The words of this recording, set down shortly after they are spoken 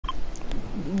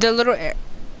the little,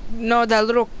 no, that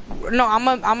little, no,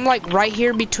 I'm like right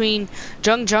here between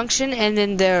Jung Junction and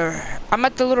then I'm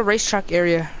at the little racetrack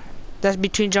area. That's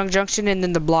between Jung Junction and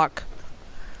then the block.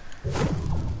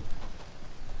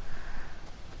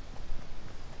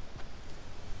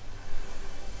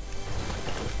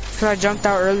 Cause I jumped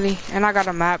out early and I got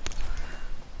a map.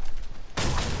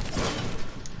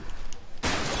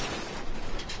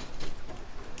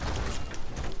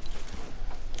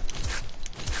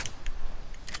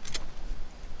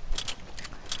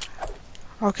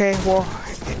 Okay, well,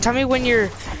 tell me when you're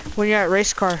at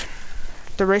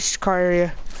the race car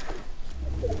area.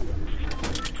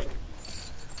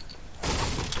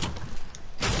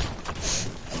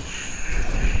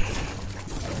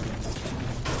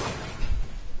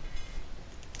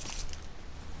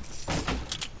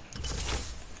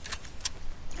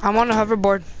 I'm on a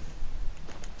hoverboard.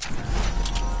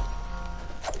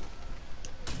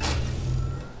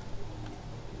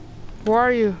 Where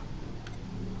are you?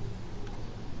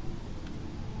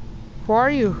 Where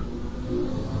are you?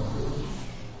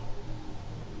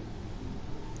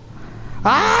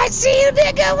 I see you,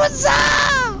 nigga. What's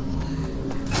up?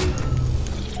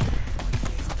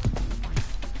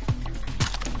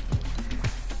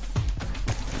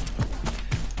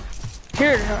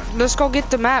 Here, let's go get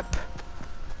the map.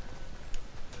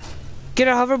 Get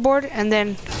a hoverboard and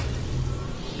then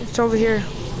it's over here.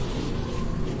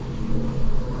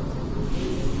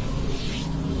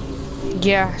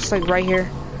 Yeah, it's like right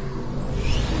here.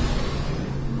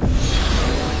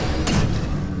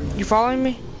 You following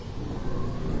me?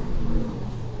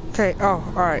 Okay, oh,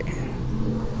 alright.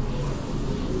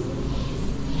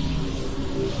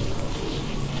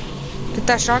 Get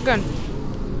that shotgun.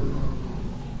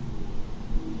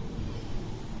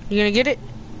 You gonna get it?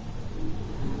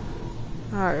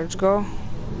 Alright, let's go.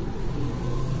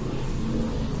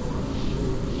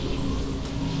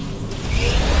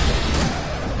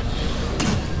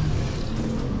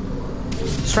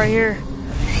 It's right here.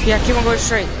 Yeah, keep on going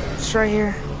straight. It's right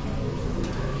here.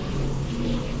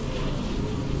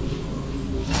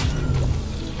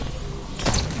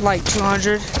 Like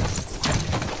 200.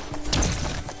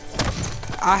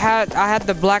 I had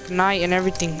the Black Knight and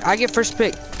everything. I get first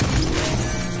pick.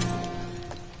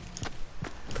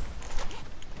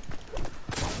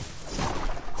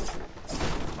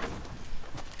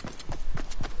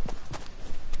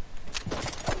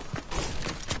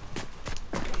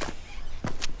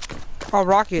 Oh,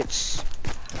 rockets.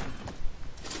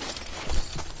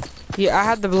 Yeah, I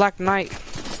had the Black Knight.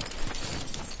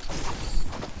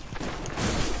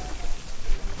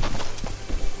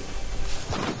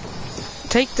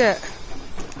 Take that.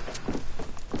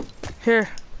 Here.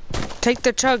 Take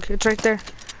the chug. It's right there.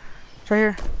 It's right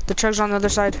here. The chug's on the other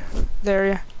side. The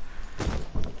area.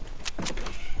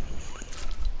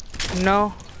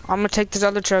 No. I'm gonna take this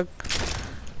other chug.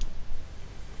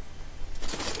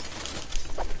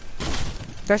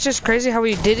 That's just crazy how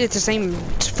we did it the same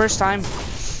first time.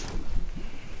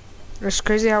 It's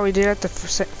crazy how we did it the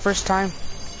first time.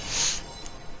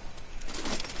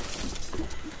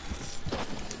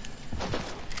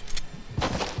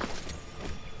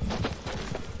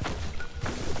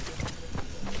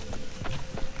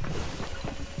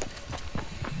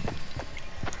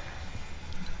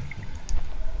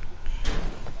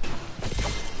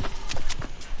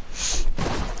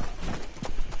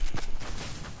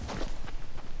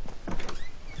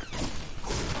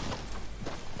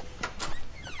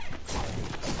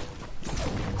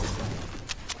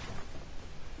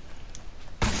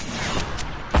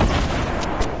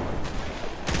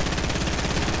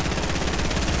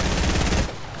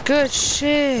 Good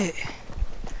shit.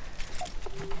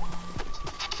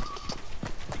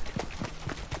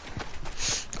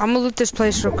 I'm gonna loot this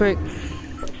place real quick.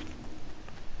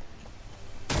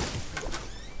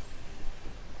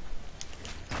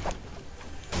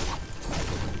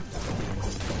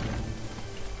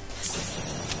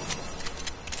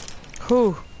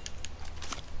 Who?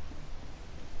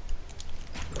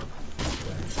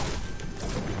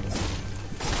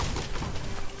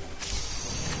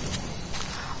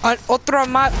 Otro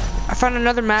map. I found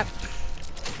another map.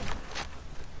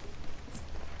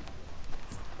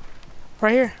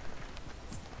 Right here.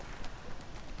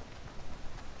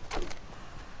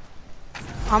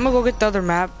 I'm gonna go get the other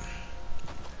map.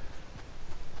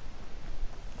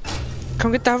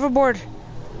 Come get the hoverboard.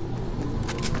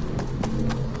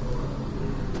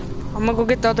 I'm gonna go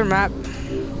get the other map.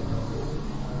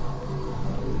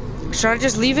 Should I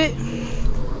just leave it?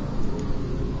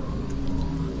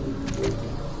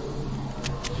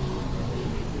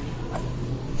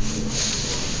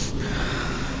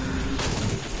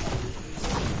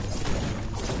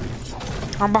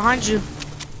 I'm behind you.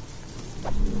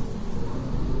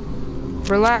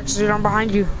 Relax, dude, I'm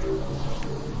behind you.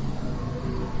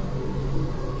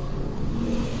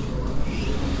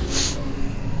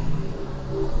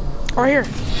 Right here.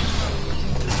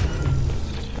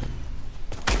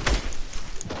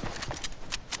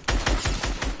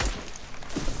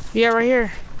 Yeah, right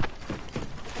here.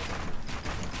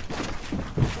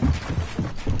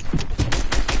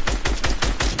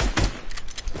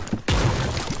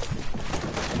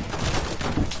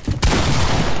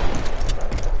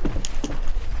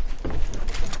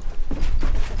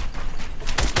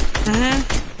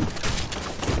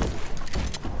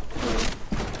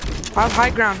 I have high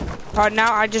ground.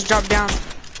 Now I just dropped down.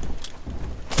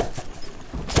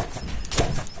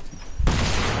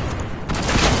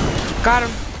 Got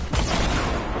him.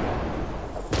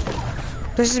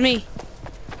 This is me.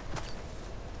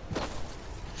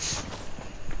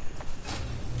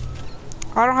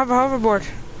 I don't have a hoverboard.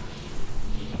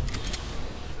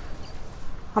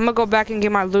 I'm gonna go back and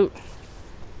get my loot.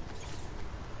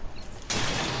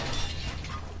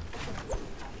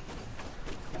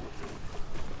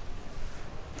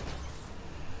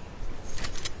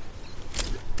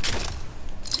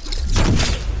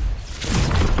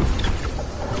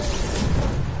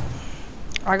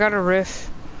 I got a riff.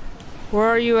 Where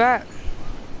are you at?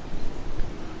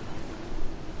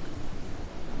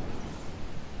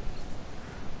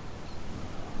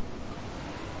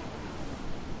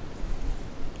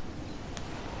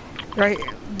 Right,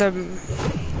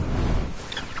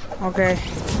 okay.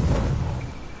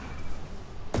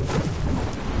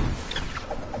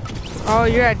 Oh,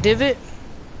 you're at Divot?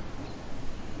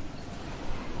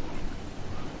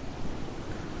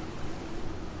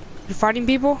 You fighting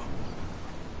people?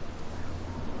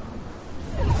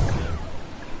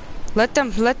 Let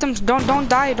them, don't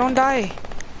die.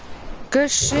 Good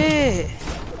shit.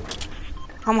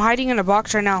 I'm hiding in a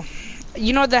box right now.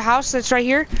 You know the house that's right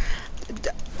here?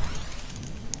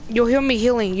 You'll hear me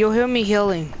healing.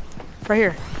 Right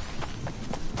here.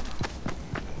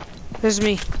 This is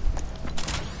me.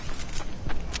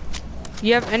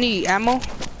 You have any ammo?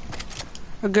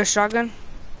 A good shotgun?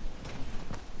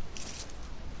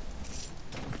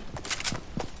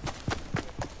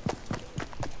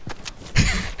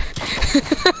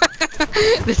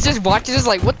 This just watching us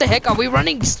like, what the heck? Are we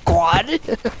running squad?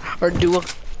 Or duo?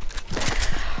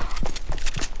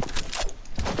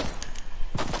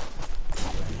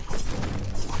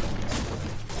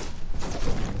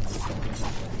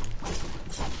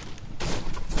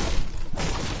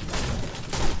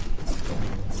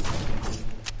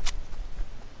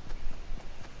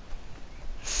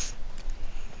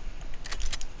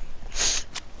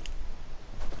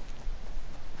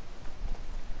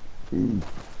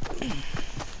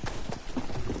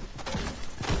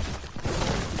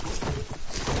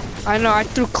 I know, I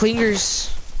threw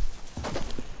clingers.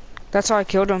 That's how I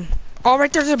killed him. Oh,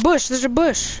 right there's a bush,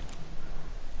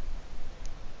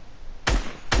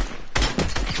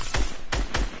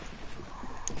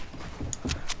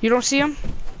 You don't see him?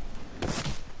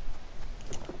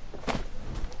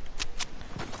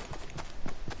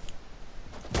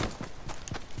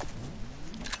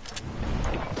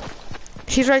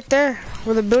 He's right there,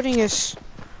 where the building is.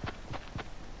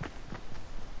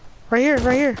 Right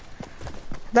here.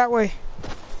 That way.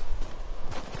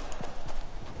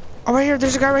 Oh, right here,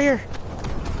 there's a guy right here.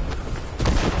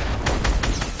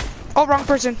 Oh, wrong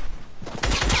person.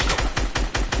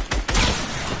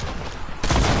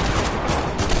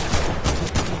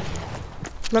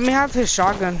 Let me have his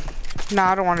shotgun.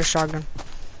 Nah, I don't want a shotgun.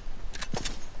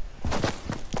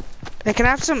 Hey, can I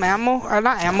have some ammo?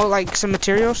 Not ammo, like some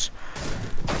materials.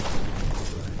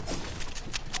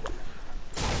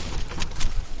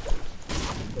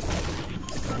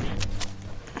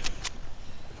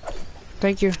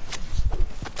 Thank you.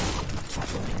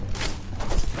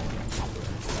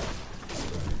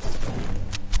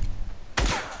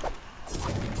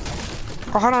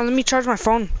 Oh, hold on, let me charge my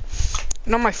phone.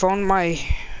 Not my phone, my...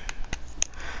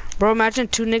 Bro, imagine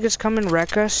two niggas come and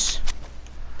wreck us.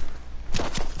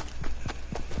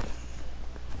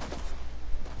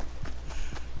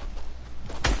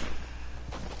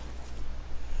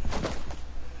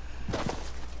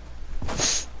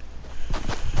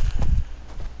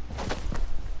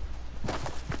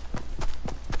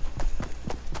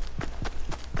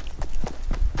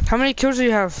 How many kills do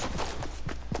you have?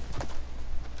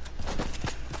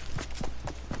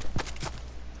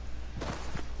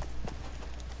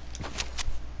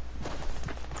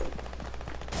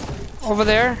 Over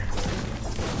there?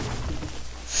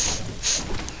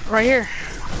 Right here.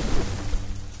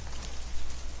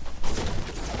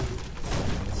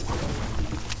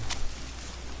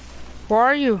 Where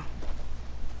are you?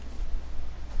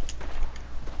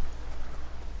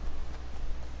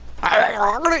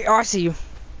 Oh, I see you.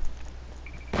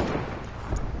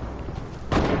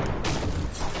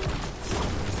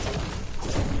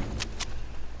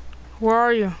 Where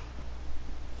are you?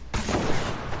 I'm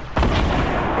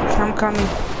coming.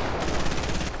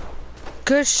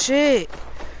 Good shit.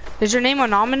 Is your name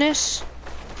anonymous?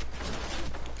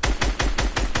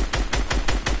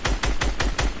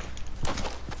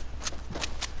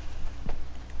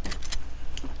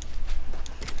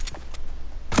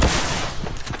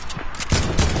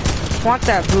 Want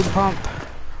that blue pump.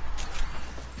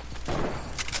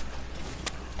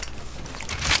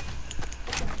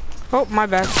 Oh, my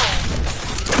bad.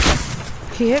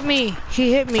 He hit me.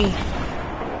 He hit me.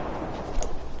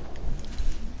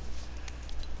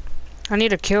 I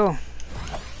need a kill.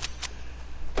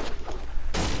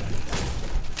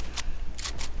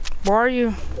 Where are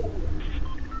you?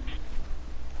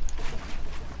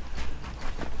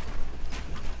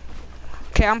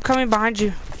 Okay, I'm coming behind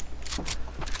you.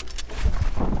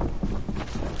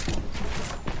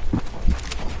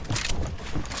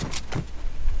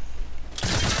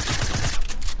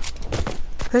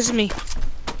 This is me.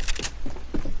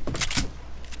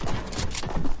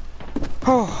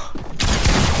 Oh.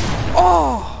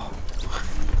 Oh.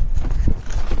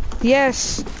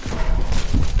 Yes.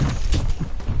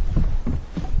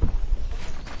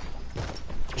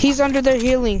 He's under there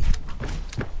healing.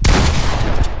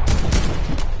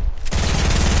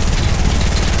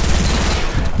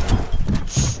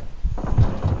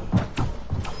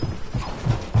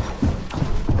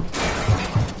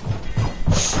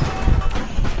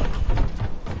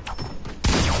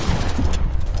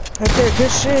 Right there, good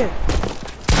shit.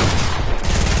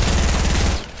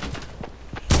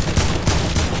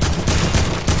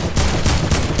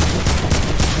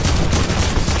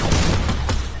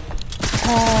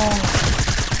 Oh,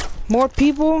 more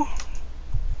people?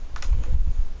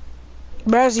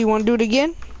 Braz, you wanna do it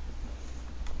again?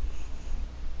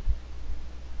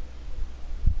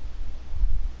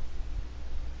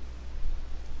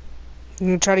 You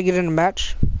gonna try to get in a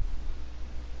match?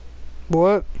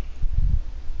 What?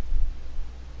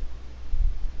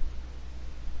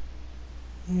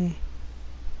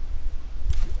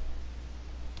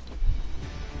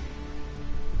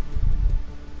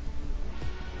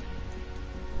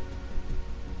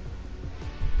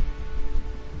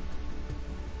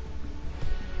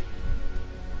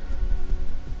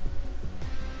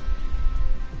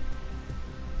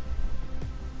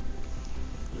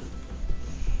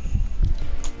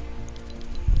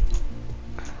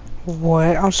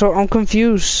 What? I'm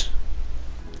confused.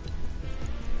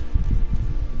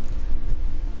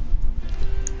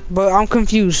 But I'm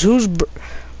confused.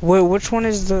 Wait, which one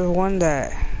is the one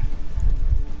that?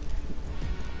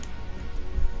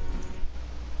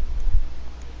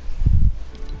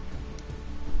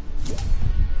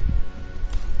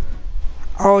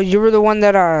 Oh, you were the one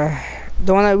that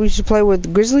we used to play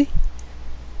with Grizzly?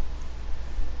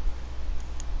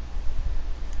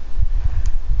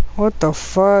 What the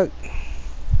fuck?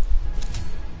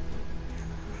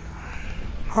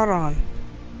 Hold on.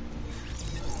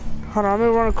 I'm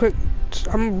gonna run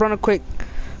a quick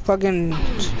fucking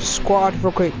squad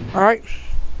real quick. Alright?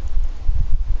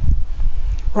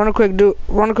 Run a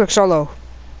quick solo.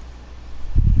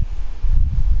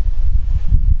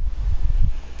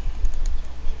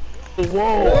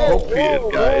 Whoa,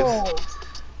 appropriate, guys.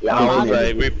 I was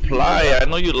like, reply. I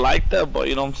know you like that, but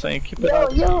you know what I'm saying? Keep it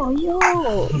up. Yo.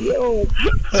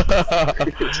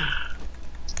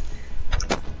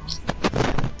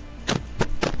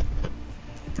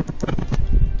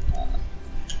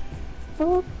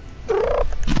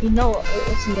 You know,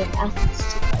 what's in the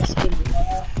athletes to ice cream.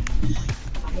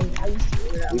 I mean, I used to do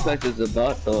that. Looks like there's a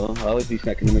bot though. I always be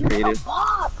checking them creative.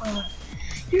 Bot, bro.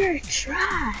 You're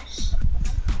trash.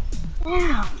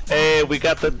 Damn. Hey, we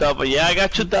got the double. Yeah, I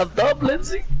got you that double,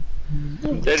 Lindsay.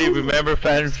 Did you remember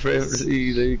fan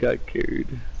friendly? There you got carried.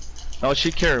 No,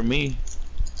 she carried me.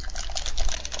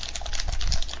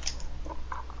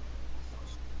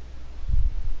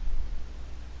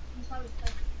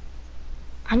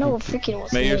 I know what freaking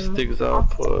was Mayor him. sticks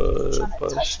up, but a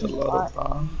lot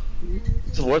of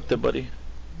it's worth it, buddy.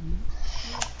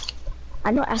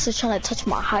 I know Aster's trying to touch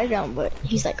my high ground, but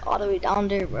he's like all the way down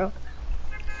there, bro.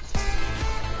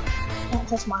 Can't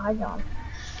touch my high ground.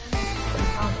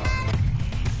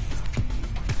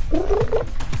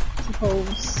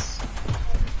 Suppose.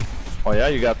 Oh yeah,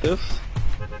 you got this?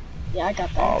 Yeah, I got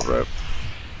that. Oh, rip.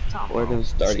 Where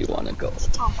does Dirty wanna go?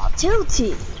 Talking about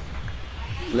tilty.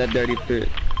 Let Dirty fit.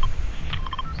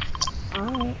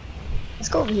 Alright. Let's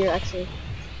go over here, actually.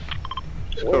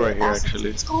 Let's go right here, Acids. actually.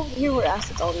 Let's go over here where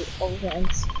acids all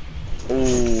ends.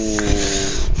 Ooh.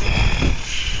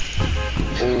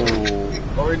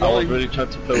 I was really trying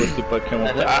to play with you, but I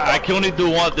can't. I can only do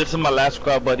one. This is my last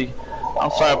squad, buddy.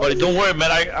 I'm sorry, buddy. Don't worry, man.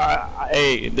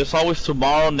 Hey, there's always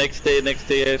tomorrow, next day.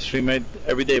 I stream it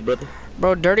every day, brother.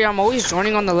 Bro, Dirty, I'm always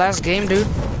joining on the last game, dude.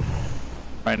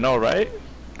 I know, right?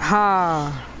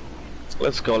 Ha.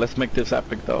 Let's go. Let's make this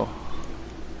epic, though.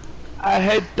 I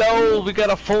head though. We got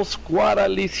a full squad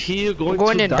at least here.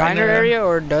 Going to diner area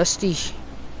or Dusty?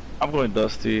 I'm going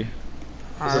Dusty.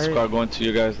 There's a squad going to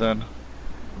you guys then.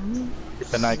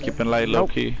 Keep an light, low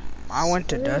key. I went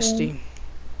to Dusty.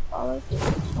 Oh,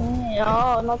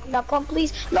 no, that pump,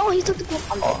 please. No, he took the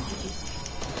pump.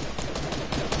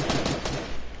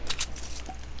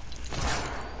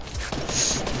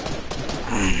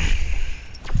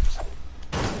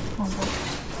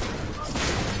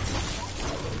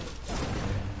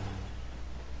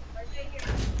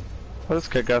 Oh, this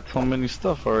guy got so many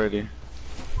stuff already.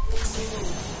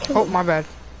 Oh, my bad.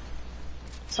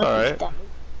 Alright.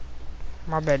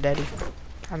 My bad, Daddy.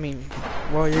 I mean,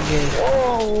 well, you're gay.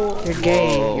 Whoa. You're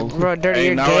gay. Whoa. Bro, Dirty, Hey,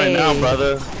 you're not gay. right now,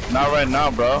 brother. Not right now,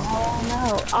 bro.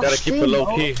 Oh, no. Gotta keep it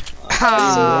low key.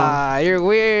 Ah, you're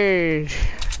weird.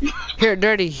 Here,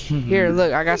 Dirty. Here,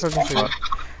 look, I got something for you.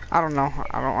 I don't know.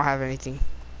 I don't have anything.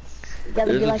 You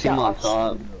gotta There's be a like team on that.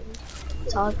 top.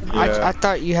 Yeah. I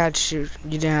thought you had shield.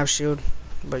 You didn't have shield,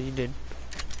 but you did.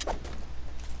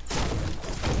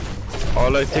 Oh,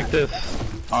 let's take this.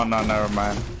 Oh, no, never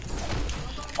mind.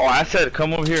 Oh, I said,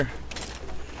 come over here.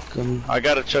 Come. I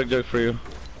got a chug jug for you.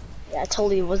 Yeah, I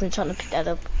totally wasn't trying to pick that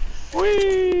up.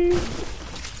 Whee!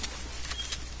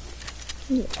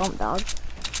 You pump, dog.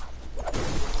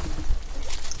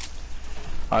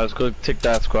 Alright, let's go take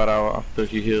that squad out after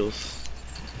he heals.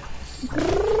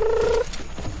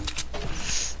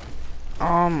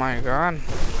 Oh my god.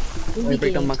 We Let me break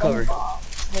getting down my cover.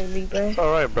 Maybe, bro. It's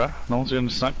alright, bro. No one's gonna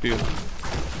snipe you.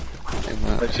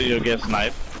 Actually, you'll get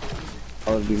sniped.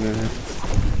 I'll be mad.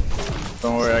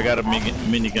 Don't worry, I got a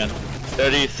minigun.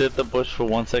 30, sit the bush for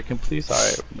 1 second, please.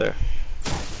 Alright, there.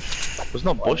 There's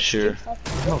no bush here.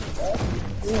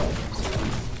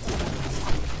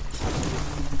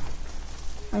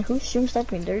 Like, who stream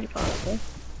sniping Dirty Pop, bro?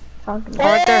 Talking about.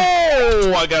 Right there.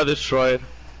 Oh, I got destroyed.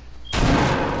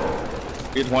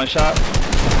 Get one shot.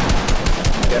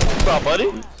 Yeah, what's up, buddy?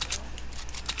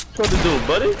 What to do,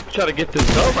 buddy? Try to get this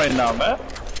done right now, man.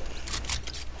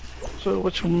 So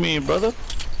what you mean, brother?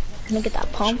 Can I get that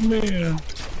pump? What you mean?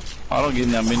 I don't get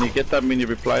that mini. Get that mini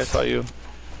reply. I saw you.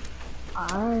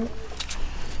 Alright.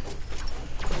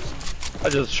 I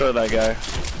just destroyed that guy.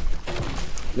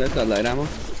 You guys got light ammo?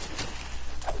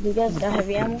 Do you guys got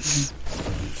heavy ammo?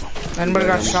 Anybody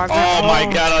got shotgun? Oh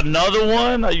my god, another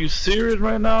one? Are you serious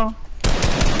right now?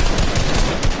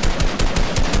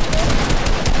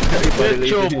 Get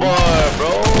your butt, bro.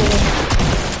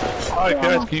 Alright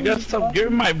guys, can you guys stop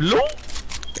giving my loot?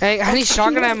 Hey, I need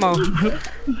shotgun ammo.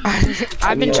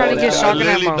 I've been trying to get I shotgun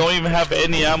literally ammo. don't even have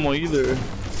any ammo either.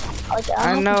 Okay,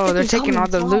 I know, they're taking all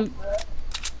the loot.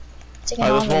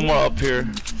 Alright, there's one more up here.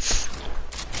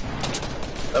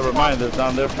 Never mind, there's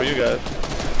down there for you guys.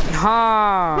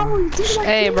 Huh. Bro, dude, like,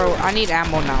 Hey, bro, I need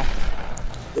ammo now.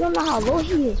 you don't know how low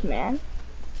he is, man.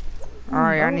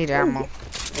 Alright, I need ammo.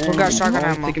 Who got shotgun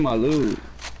ammo? Taking my loot.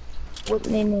 What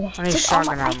name? I need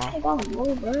shotgun ammo.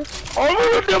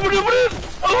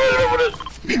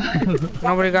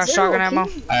 Nobody got shotgun ammo?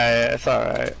 It's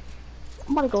alright.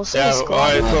 I'm about to go Yeah, squad.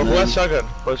 alright, so who has shotgun?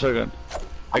 Where's shotgun?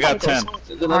 I got 10.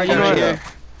 There's Oh, another you guy know right what? here.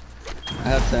 I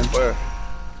have 10. Where?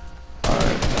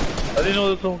 Alright. I didn't know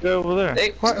there's some guy over there.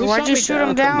 Hey, who Why'd shot you me shoot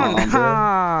him down? Come on, bro.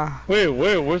 Ah. Wait,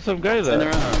 where's some guys Turn at?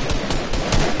 around.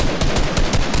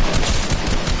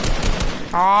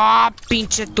 Ah,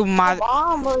 pinche tu madre.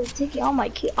 I'm about to take all my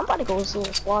kit. I'm about to go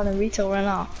solo squad and retail right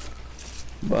now.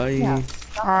 Bye. Yeah.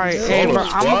 Alright, hey, bro, I'm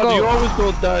Squad? gonna You go. always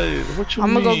go die. What you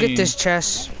I'm mean? gonna go get this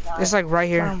chest. It's like right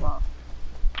here. I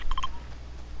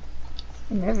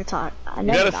never talk. I You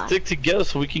never gotta die. stick together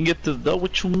so we can get this done.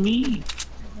 What you mean?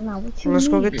 Nah, what you Let's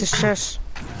go mean? get this chest.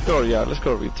 Go, yeah, let's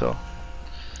go retail.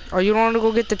 Oh, you want to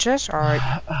go get the chest? Alright.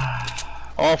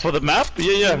 Oh, for the map?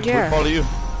 Yeah. Yeah. We follow you.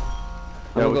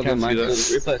 I'm Yeah, gonna we go get can't mine.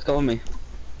 see that. Replace, call me.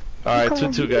 Alright,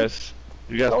 2-2 guys.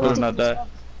 You guys better not die.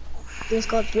 Dual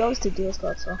squad, we always do dual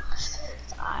squad, so it's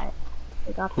alright.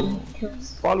 We got the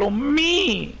kills. Follow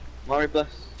me! Come on, replace.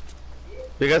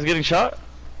 You guys getting shot?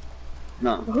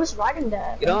 No. Who's riding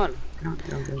that? Get on. Get on,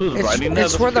 get on, get on. Who's riding that?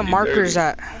 It's where the That's marker's pretty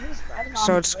at. Who's riding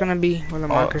So on? it's gonna be where the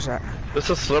marker's at. dirty. There's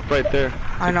a slip right there.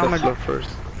 I know, Take I'm that gonna, slip first.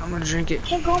 I'm gonna drink it.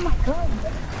 Can't go on my gun,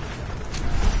 bro.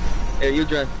 Here, you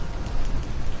drive.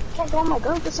 can't throw my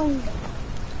gun for some.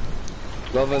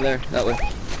 Go over there, that way.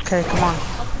 Okay, come on.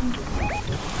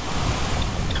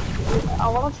 I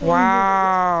want to.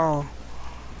 Wow.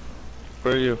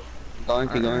 Where are you? Going,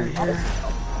 keep going.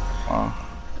 Oh,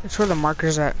 It's where the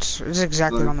marker's at. It's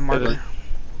exactly on the marker.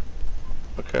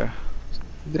 okay.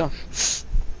 Get off. It's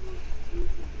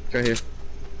right here.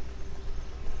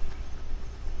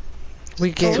 We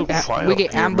get quiet we up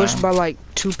get here, ambushed man. by like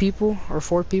 2 people or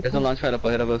 4 There's a people. launch pad up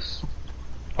ahead of us.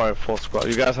 Alright, full squad.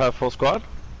 You guys have full squad?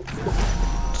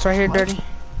 It's right here, Dirty.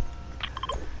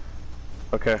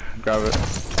 Okay, grab it.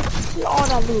 All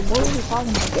that little boy was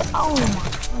talking about. Get out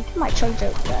of my. Get my charger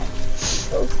up, guy.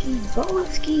 Go skis. Go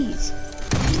skis.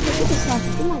 Look at this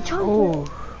sniper. Get my charger. Oh,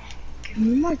 Give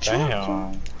me my charger. Damn.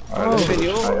 Oh. Alright, I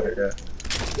gotta go.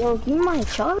 Yo, give me my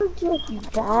charger. You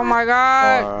oh my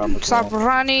God! Alright, Stop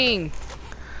running!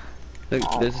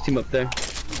 Look, there's a team up there.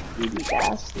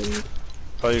 bastard.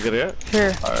 Oh, you gonna get?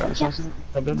 Here. Alright.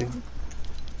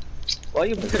 Why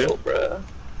you kill, bruh?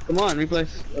 Come on,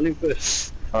 replace. Let me push.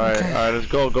 Alright, Okay. alright, let's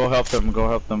go. Go help them. Go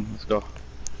help them. Let's go.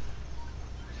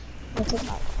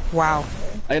 Wow.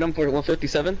 Item for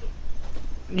 157.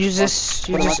 Use this. Put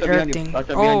Use him this out there air behind you. thing. Out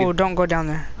there behind Oh, you. don't go down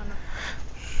there.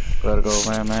 Gotta go,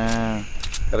 man.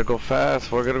 Gotta go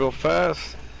fast. We're gonna go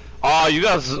fast. Oh, you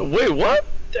guys. Wait, what?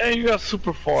 Dang, you guys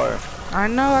super far. I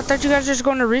know. I thought you guys were just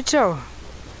going to retail.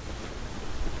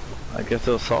 I guess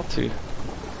it was salty.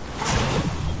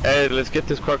 Hey, let's get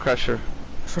this car crasher.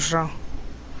 For sure.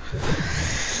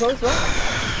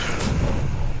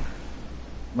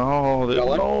 No, Got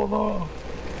one? no.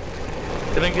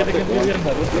 Get in. Nice.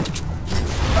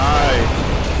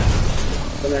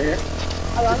 Come right here.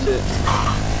 That's it.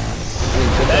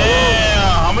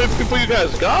 Damn, how many people you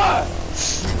guys got?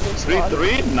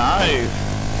 3-3?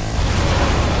 Nice.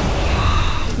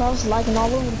 I was lagging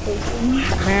all over the place.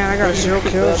 Man, I got 0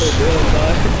 kills. I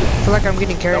feel like I'm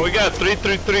getting Now carried. we got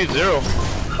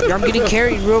 3-3-3-0. Yeah, I'm getting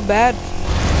carried real bad.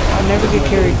 I never get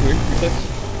carried.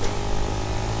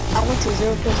 I went to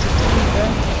 0 kills to 10, bro.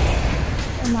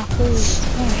 Oh my face.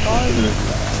 Oh my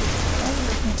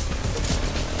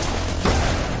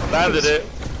god. Landed it.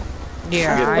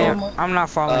 Yeah, I am. I'm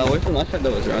not following. Where's the launch pad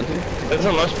that was around here? There's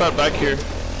a launch pad back here.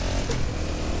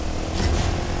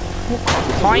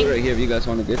 Point. Right here if you guys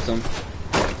want to get some.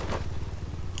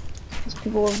 There's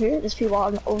people over here. There's people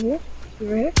over here.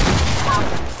 Over here.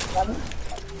 Got him.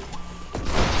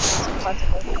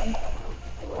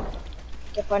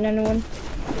 Can't find anyone.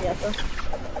 Yeah, bro.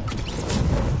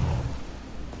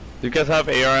 You guys have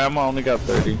AR ammo? I only got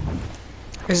 30.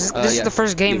 This yeah. is the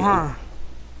first game, huh?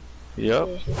 Yep.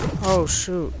 Oh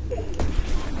shoot.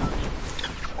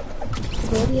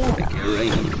 Where do you at?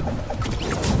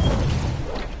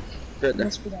 Right there.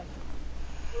 Must be that.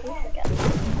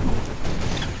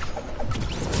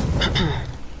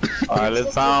 Alright,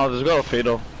 let's bounce. Let's go,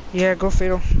 Fatal. Yeah, go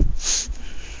Fatal.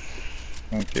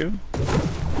 Thank you.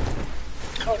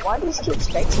 Oh, why do these kids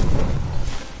spectate?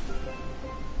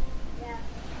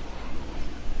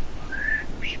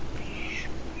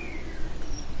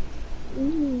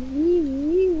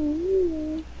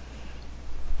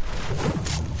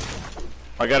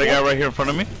 I got a guy right here in front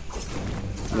of me.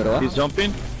 What? He's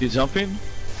jumping. He's jumping.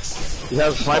 He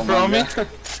has a sniper on me.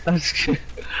 I'm just kidding.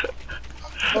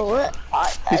 Oh, what?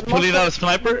 He's pulling out a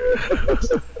sniper.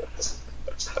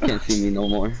 Can't see me no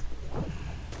more.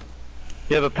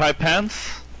 He has a tight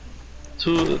pants.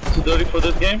 Too dirty for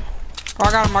this game. Oh,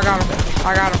 I got him. I got him.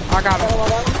 I got him. I got him. I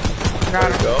got There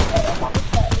him. we go.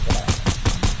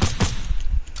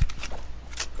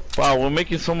 Wow, we're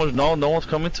making so much noise. No one's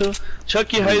coming to.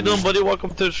 Chucky, how you doing, buddy?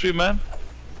 Welcome to the stream, man.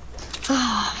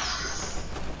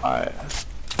 Alright.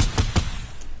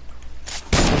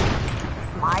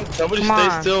 Somebody Come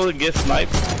stay on. still and get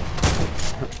sniped.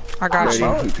 I got you.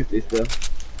 You can stay still.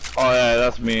 Oh yeah,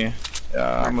 that's me.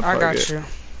 Yeah, I'm a I target. got you.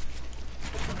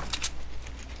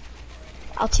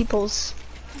 I'll T-pose.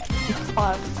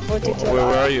 5, 4, 3, 2, Where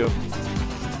are you?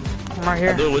 I'm right I'll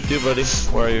here. do it with you, buddy.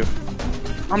 Where are you?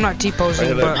 I'm not T-posing,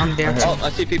 Right here, but I'm right dancing. Oh, I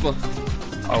see people.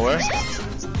 Oh, where?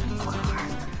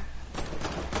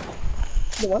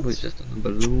 Who's just on the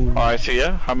balloon? Oh, I see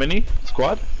ya. How many?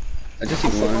 Squad? I just see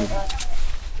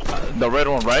one. The red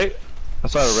one, right? I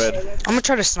saw the red. I'm gonna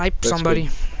try to snipe That's somebody.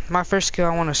 My first kill,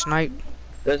 I want to snipe.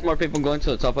 There's more people going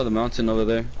to the top of the mountain over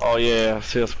there. Oh yeah, I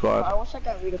see a squad. I wish I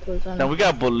got redeployed on Now we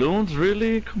got balloons,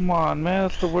 really? Come on, man.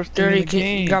 That's the worst thing in Dirty, the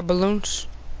game. you got balloons?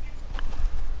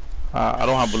 I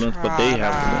don't have balloons, but they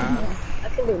have balloons. I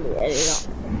can barely edit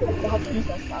it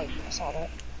out. I saw that.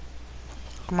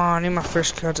 Come on, I need my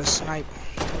first kill to snipe.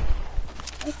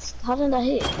 How did that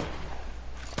hit?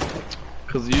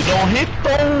 Cause you don't hit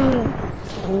though.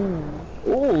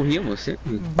 Oh, he he almost hit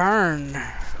me. Burn.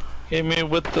 Hit me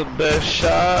with the best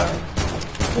shot.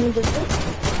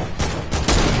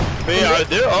 Wait, are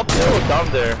they up there or down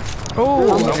there?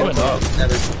 Oh. I went up.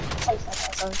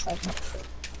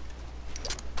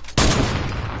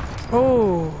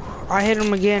 Oh. I hit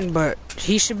him again, but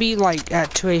he should be like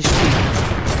at 2 HP.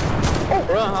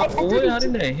 Bro, how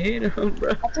did I hit him,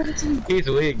 bro? He's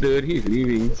weak, dude. He's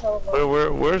leaving.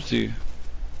 Where's he?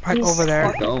 Like over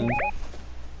there. No.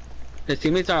 His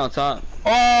teammates are on top.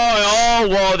 Oh,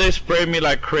 wow, they sprayed me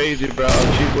like crazy, bro.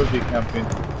 She would be camping.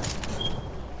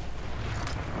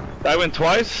 I went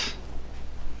twice?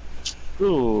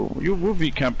 Ooh, you would be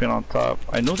camping on top.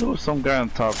 I knew there was some guy on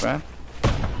top, man.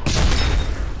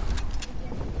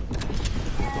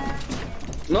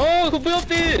 No, who built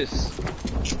this?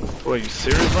 What, are you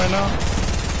serious right now?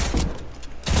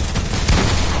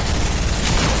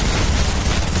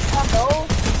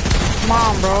 Come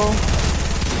on, bro.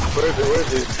 Where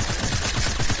is it?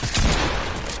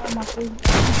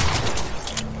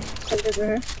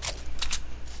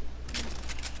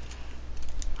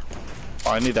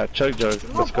 Oh, I need that chug jug.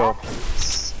 Let's go.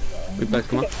 We guys,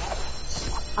 come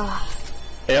on.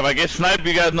 Hey, if I get sniped,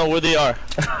 you guys know where they are.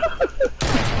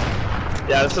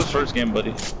 Yeah, this is first game,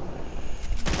 buddy.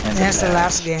 That's the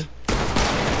last game.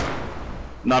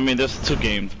 No, I mean, there's 2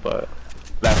 games, but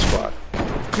last squad.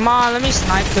 Come on, let me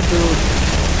snipe the dude.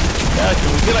 Yeah,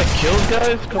 can we get like kills,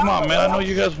 guys? Come on, man. I know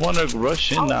you guys want to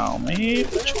rush in now, man. What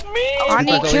you mean? I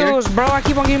need kills, bro. I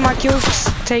keep on getting my kills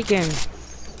taken.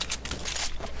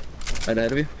 Right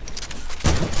ahead of you.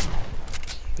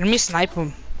 Let me snipe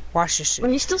him. Watch this shit.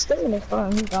 When he's still standing in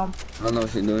front, he's dumb. I don't know what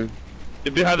she's doing.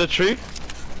 You behind the tree?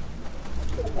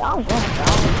 Yeah, I'm going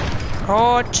down.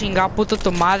 Oh, chinga puto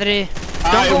tu madre.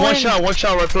 Don't go one in.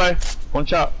 shot, right play. One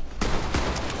shot.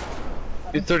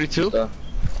 He's 32?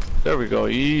 There we go,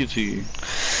 easy.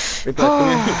 Replay,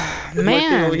 come here.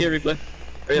 Man. Over here, replay.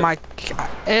 My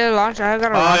launch, I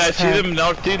got a Oh, launch I see pad. them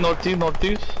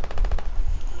northeast.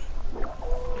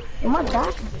 Oh my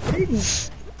god,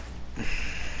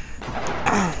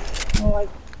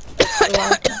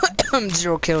 like,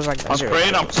 0 kills like that. I'm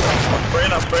spraying.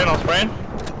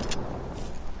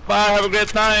 Bye, have a great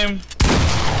time.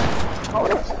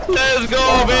 Let's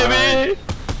go, baby.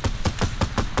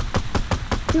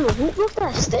 dude, who built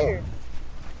that stair?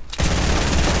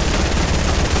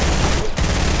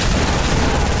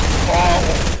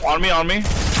 Oh, on me.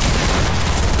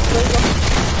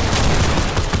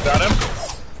 Got him.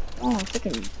 Oh, I'm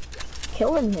freaking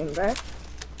killing him, bro.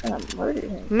 And I murdered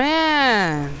him.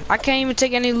 Man, I can't even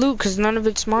take any loot because none of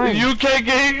it's mine. You can't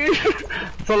get.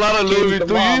 It's a lot of loot.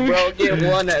 Come on, bro. Get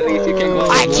one at least. You can't go.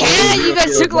 I can't. You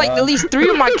guys took like at least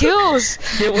 3 of my kills.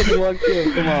 Get one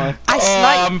kill. Come on. I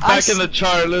sniped. I'm back in the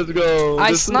chart. Let's go.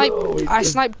 I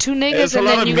sniped 2 niggas and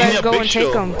then you guys go and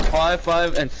take them. 5,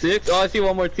 5, and 6. Oh, I see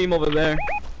one more team over there.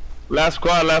 Last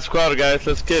squad, guys.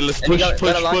 Let's push.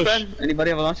 Anybody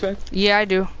have a launch pad? Yeah, I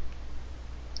do.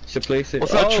 Should place it.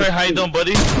 What's up, Trey? How you doing,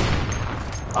 buddy?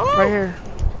 Right here.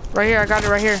 Right here. I got it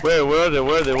right here. Where are they?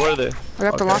 I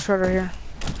got the launch pad right here.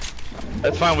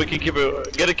 That's fine. We can keep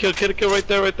it. Get a kill right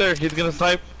there. He's gonna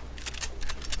snipe.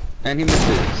 And he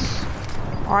misses.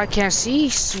 Oh, I can't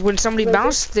see. When somebody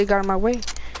bounced, they got in my way.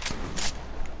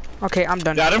 Okay, I'm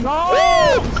done. Got him.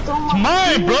 No! It's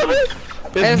mine, brother.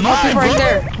 There's It's more mine, people right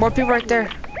brother. there. More people right there.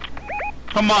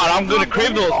 Come on, I'm gonna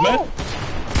crave those, man.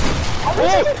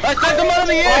 Oh! I sent him out of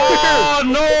the air! Oh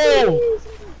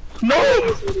no!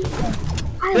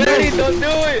 Daddy, don't do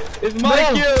it! It's my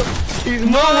kill! He's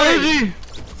mine! Where is he?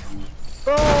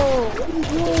 Bro, what are you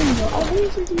doing? I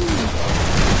wish you did.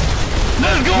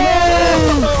 Let's go!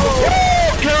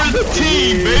 Carry the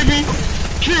team, baby!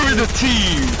 Carry the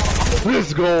team!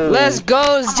 Let's go! Let's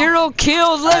go. 0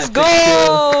 kills. Let's go.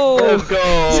 Let's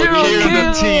go! 0 Carry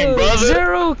kills. the team, brother!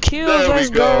 0 kills. There we Let's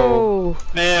go. go.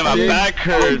 Man, my back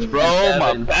hurts, bro.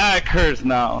 My back hurts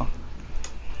now.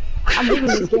 I'm leaving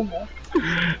this game, bro.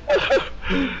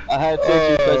 I had 6,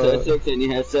 you had 6, and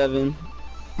you had 7.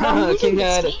 King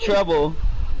had trouble.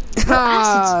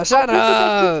 Ah, shut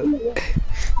up.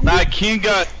 Nah, King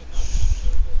got.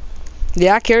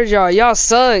 Yeah, I carried y'all. Y'all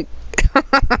suck.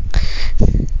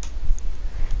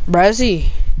 Brazzy.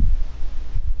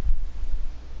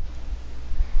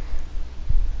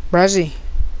 Brazzy.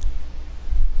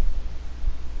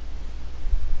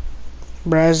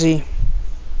 Brazzy.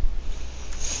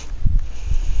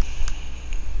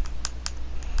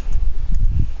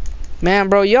 Man,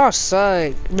 bro, y'all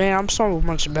suck. Man, I'm so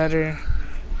much better.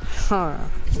 Huh.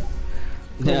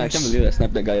 Yeah, I can't believe I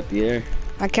snapped that guy up the air.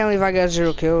 I can't believe I got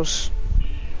 0 kills.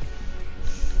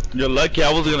 You're lucky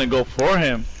I was gonna go for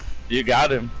him. You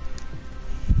got him.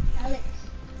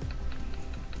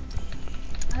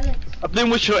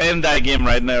 think we should end that game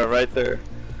right now, right there.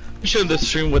 We should end the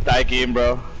stream with that game,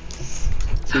 bro.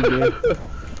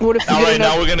 What if we Alright,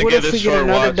 now we're gonna get this short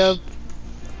watch. Dub?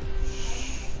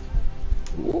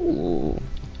 Ooh.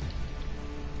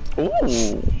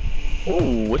 Ooh.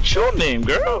 Ooh, what's your name,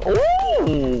 girl?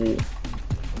 Ooh.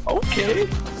 Okay.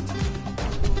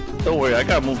 Don't worry, I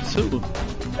got moves too.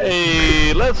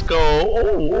 Hey, let's go.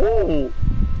 Oh,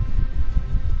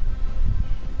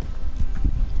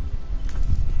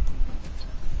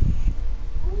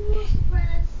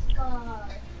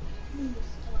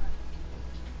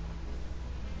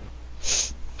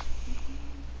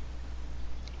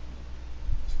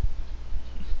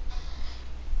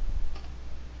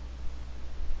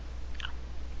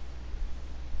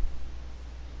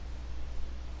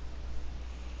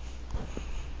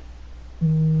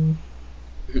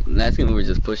 Last game we were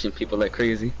just pushing people like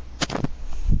crazy.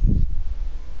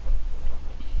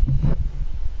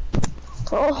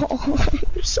 Oh,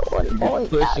 you're so annoying.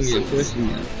 Pushing.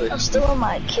 I'm still on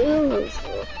my kills.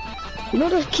 You know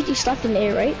the kid you slapped in the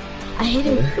air, right? I hit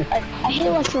him. I hit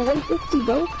him like for 150,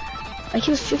 bro. Like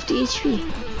he was 50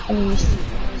 HP. I mean, it's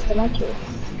still my kill.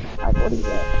 Alright, what do you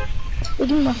got? We're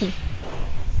doing nothing.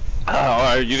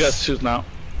 alright, you guys choose now.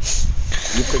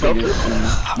 You pick up your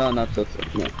No, not so.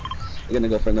 No. We're gonna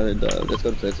go for another dub. Let's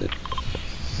go to Pleasant.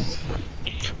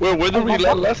 Where did we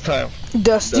land last time?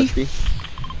 Dusty.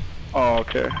 Oh,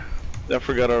 okay. I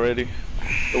forgot already.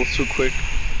 It was too quick.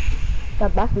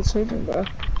 That back is hurting, bro.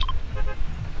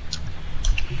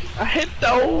 I hit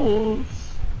those.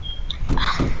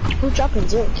 We're dropping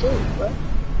 0 kills, bro.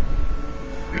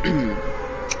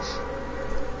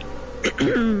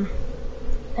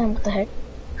 And what the heck?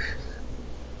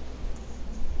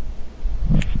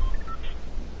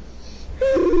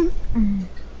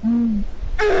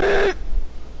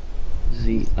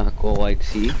 Z Aqua White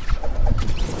Sea.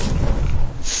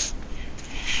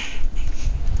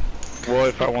 Boy,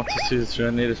 if I want to see this, I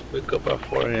need to wake up at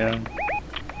 4 AM.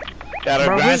 Gotta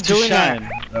Bro, grind who's to doing shine.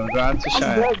 Gotta grind to I'm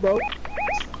shine. dead, bro. Rip.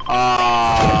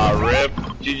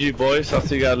 GG boys, I'll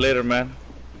see you guys later, man.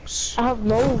 I have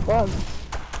no gun.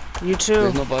 You too.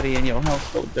 There's nobody in your house,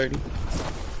 so dirty.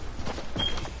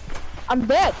 I'm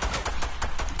dead.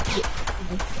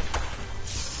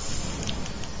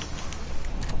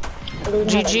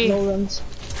 GG. No runs.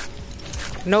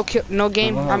 No kill, no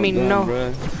game. I mean, gun, no,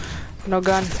 bruh. no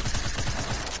gun.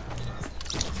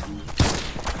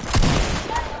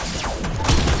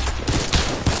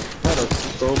 What a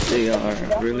scope they are,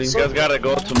 really? You guys gotta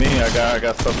go to me. I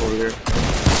got stuff over here.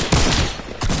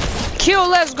 Kill,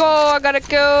 let's go. I got a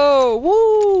kill.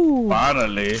 Woo.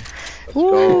 Finally.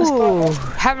 Woo.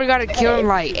 Haven't got a kill in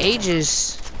like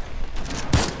ages.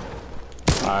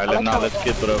 Alright, now let's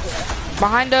get through.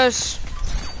 Behind us.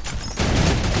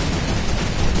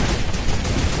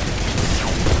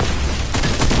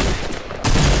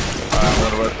 Alright, I'm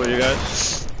gonna work for you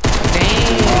guys.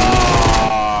 Damn.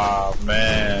 Ah,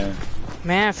 man.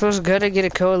 Man, it feels good to get a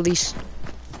kill at least.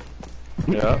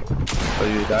 Yeah. So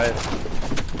you died.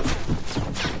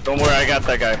 Don't worry, I got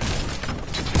that guy.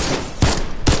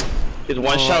 He's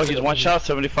one shot. He's one shot.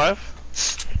 75.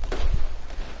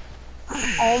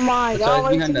 Oh my Besides god.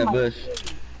 behind that bush.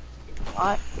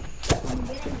 Alright.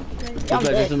 Looks I'm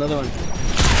like there's dead. another one.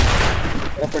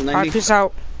 Upper 90. Alright, peace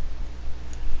out.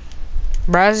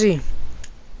 Brazzy.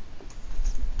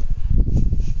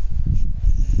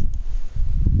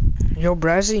 Yo,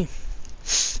 Brazzy.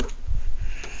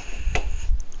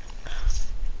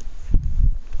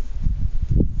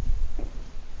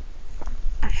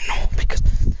 No, because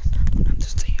I'm not to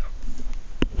stay up.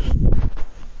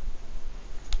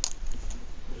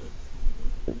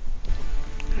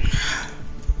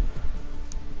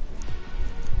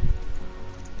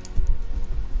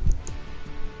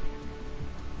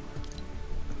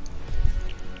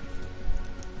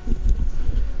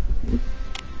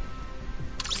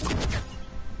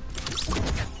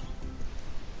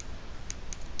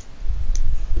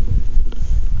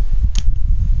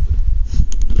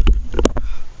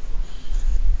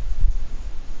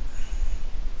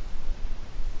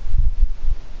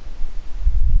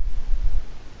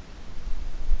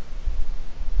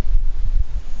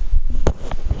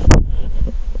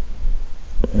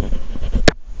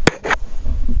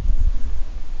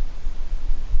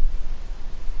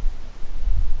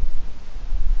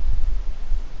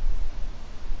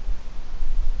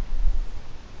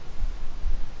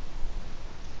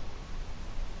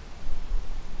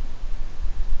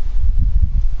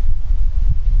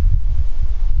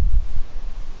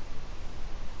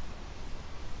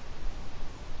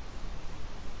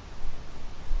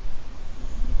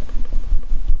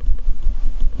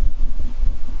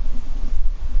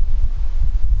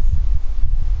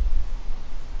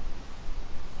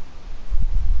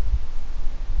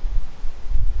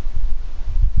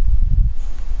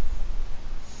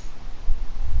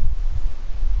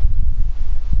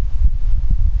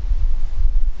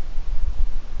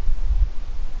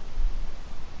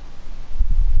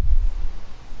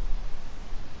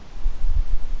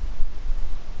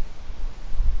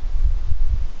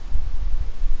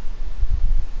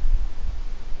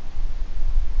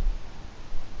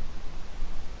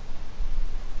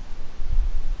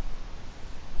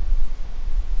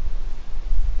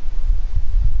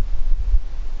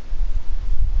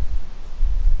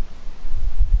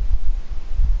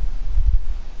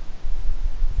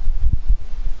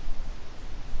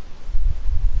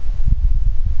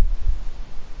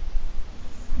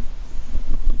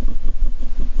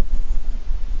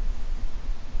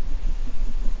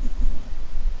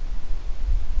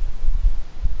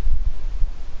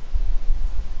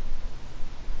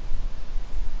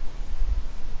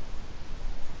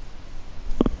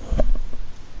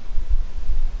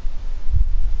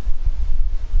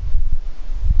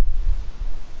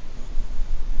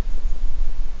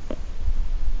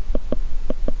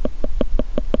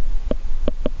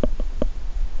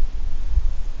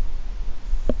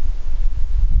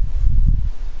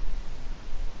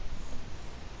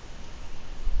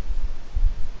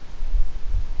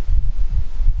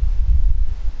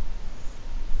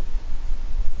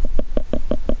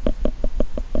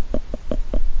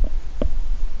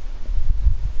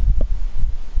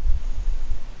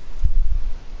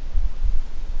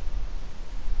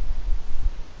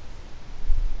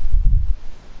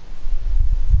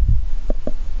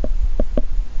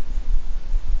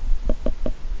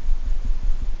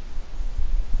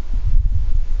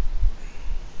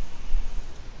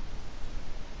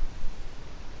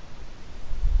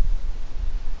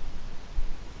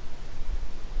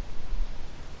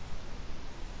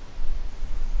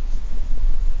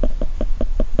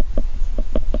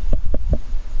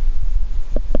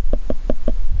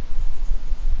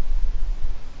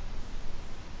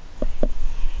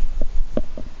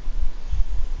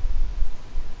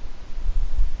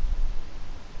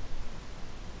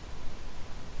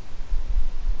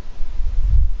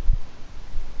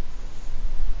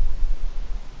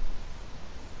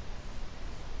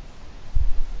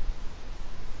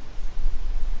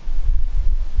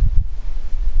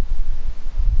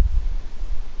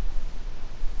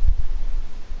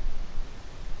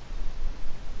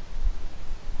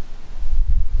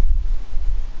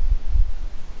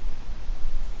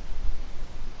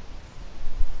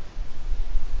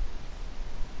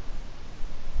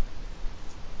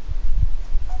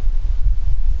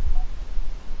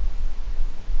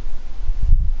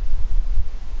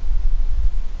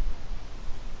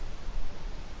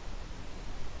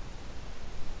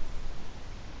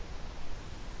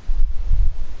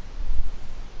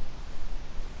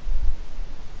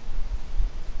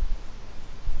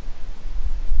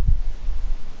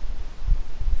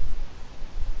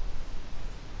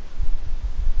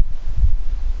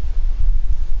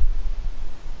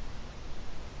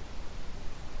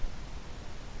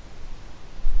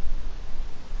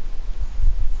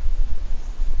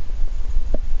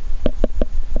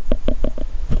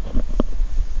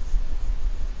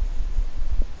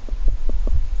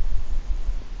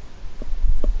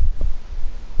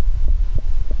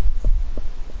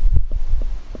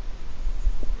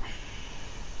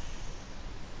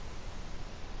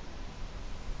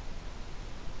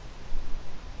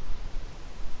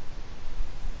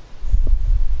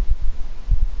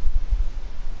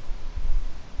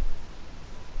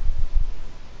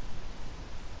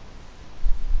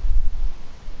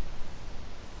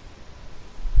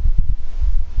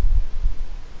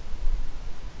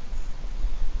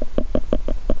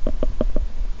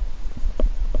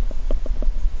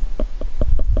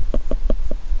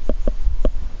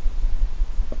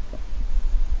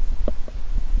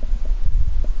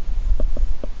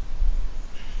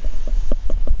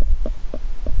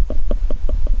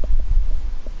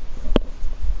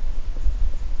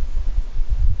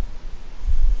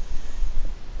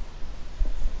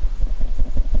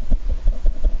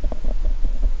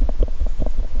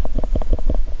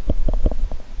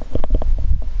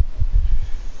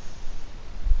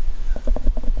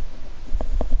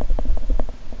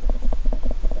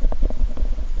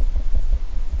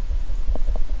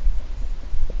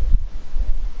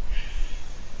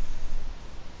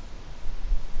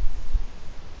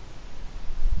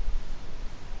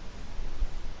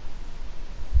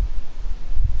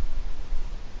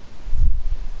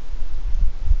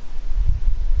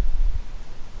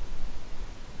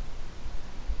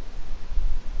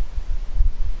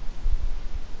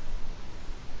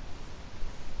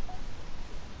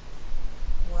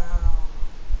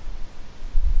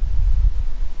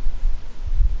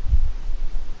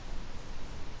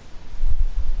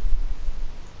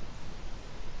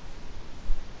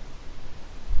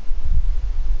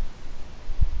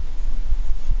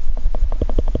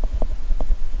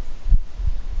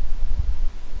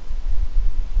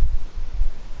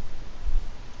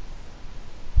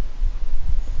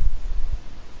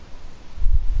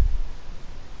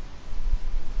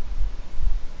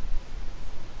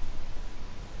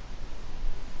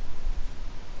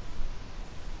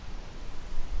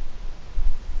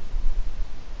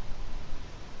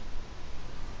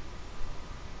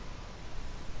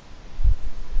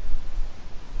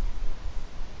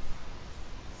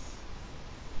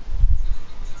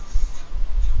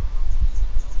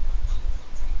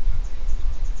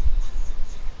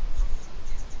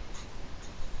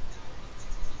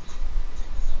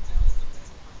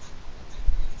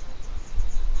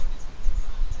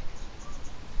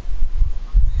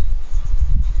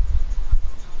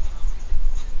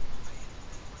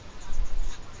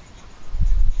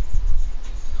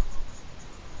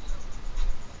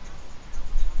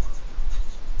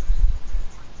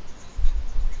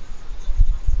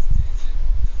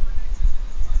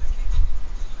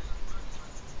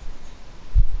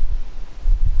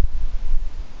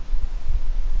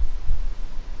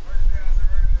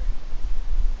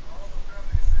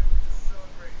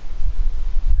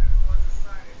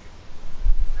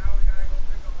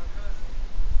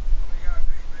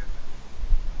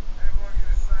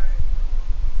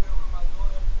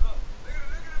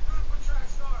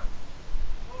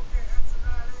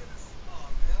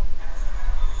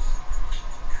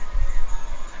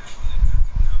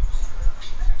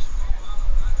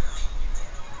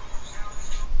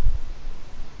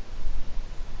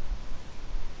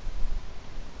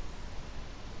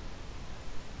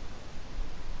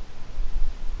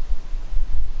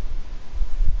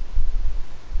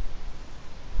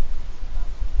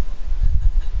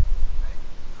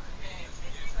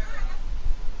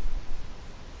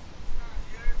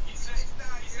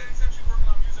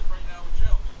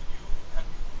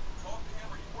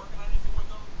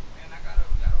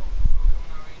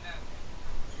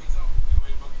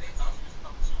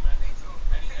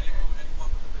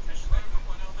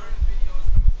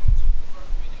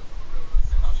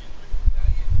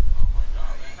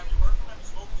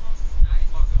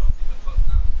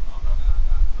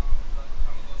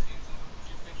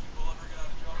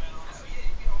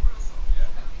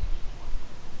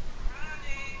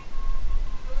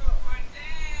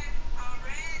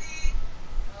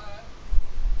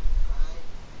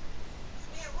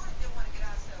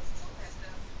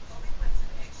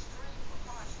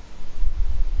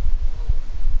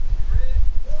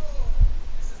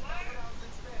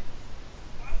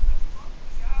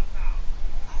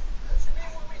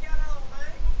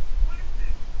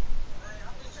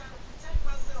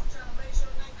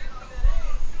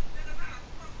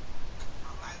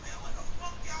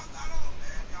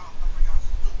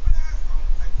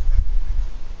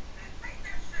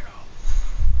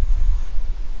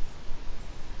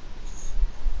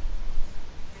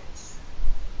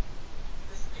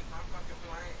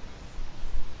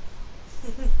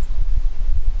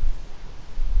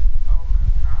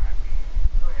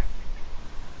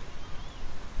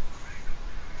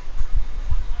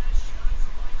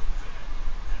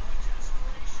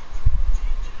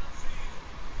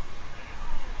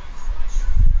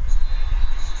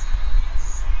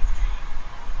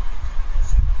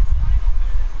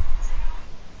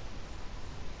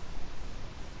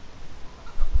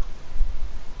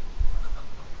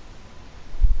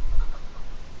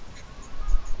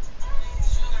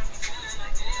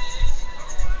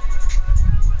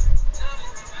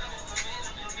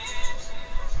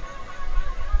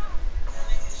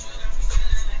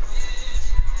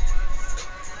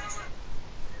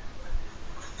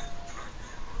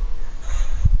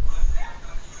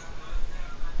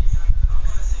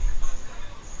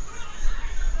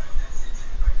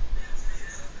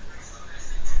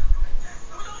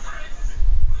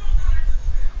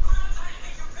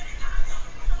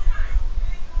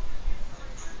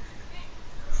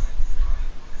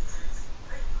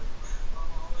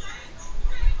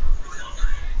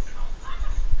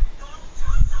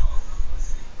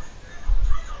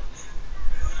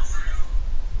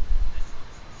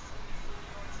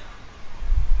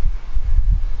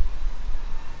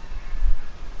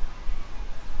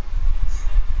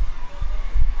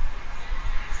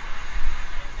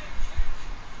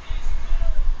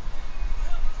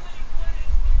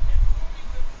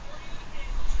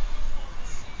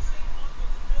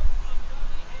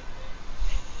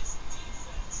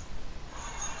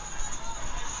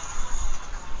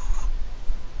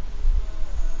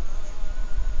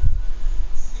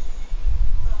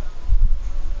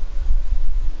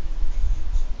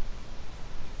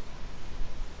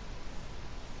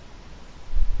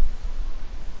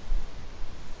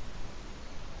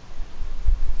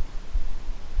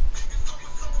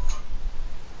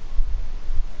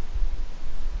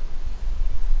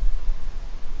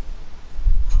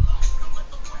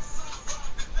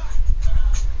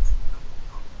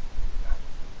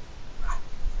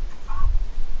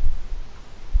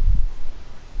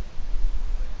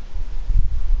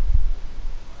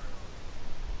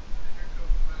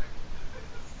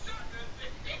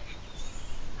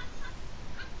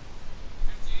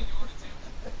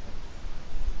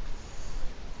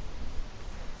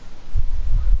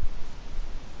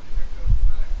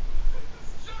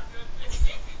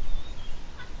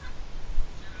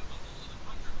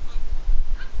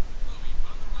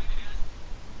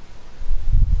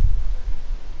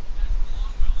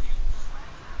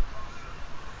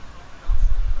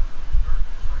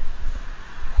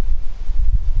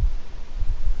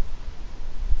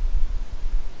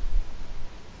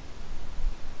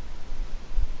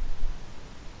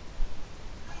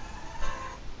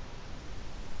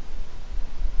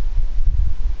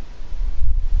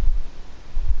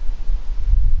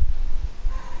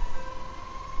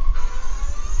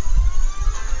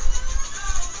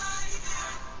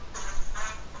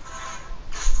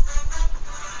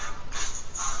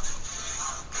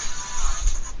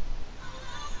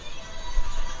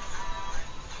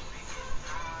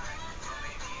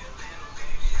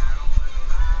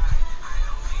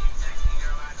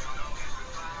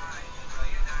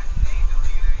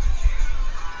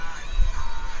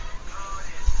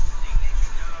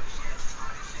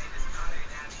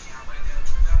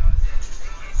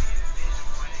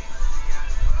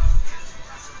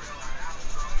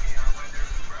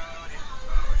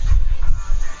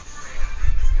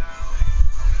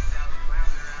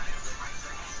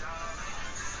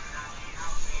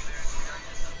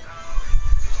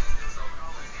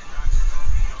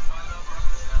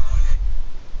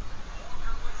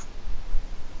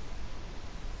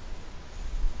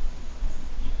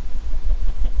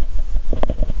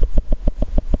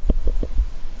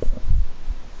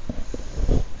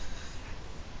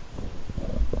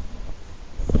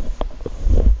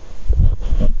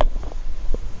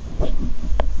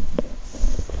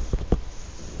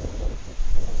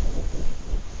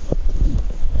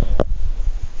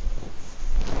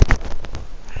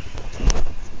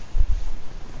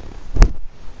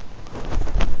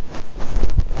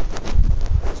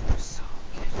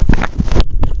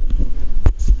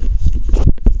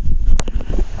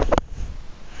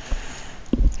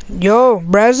 Yo,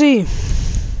 Brazzy.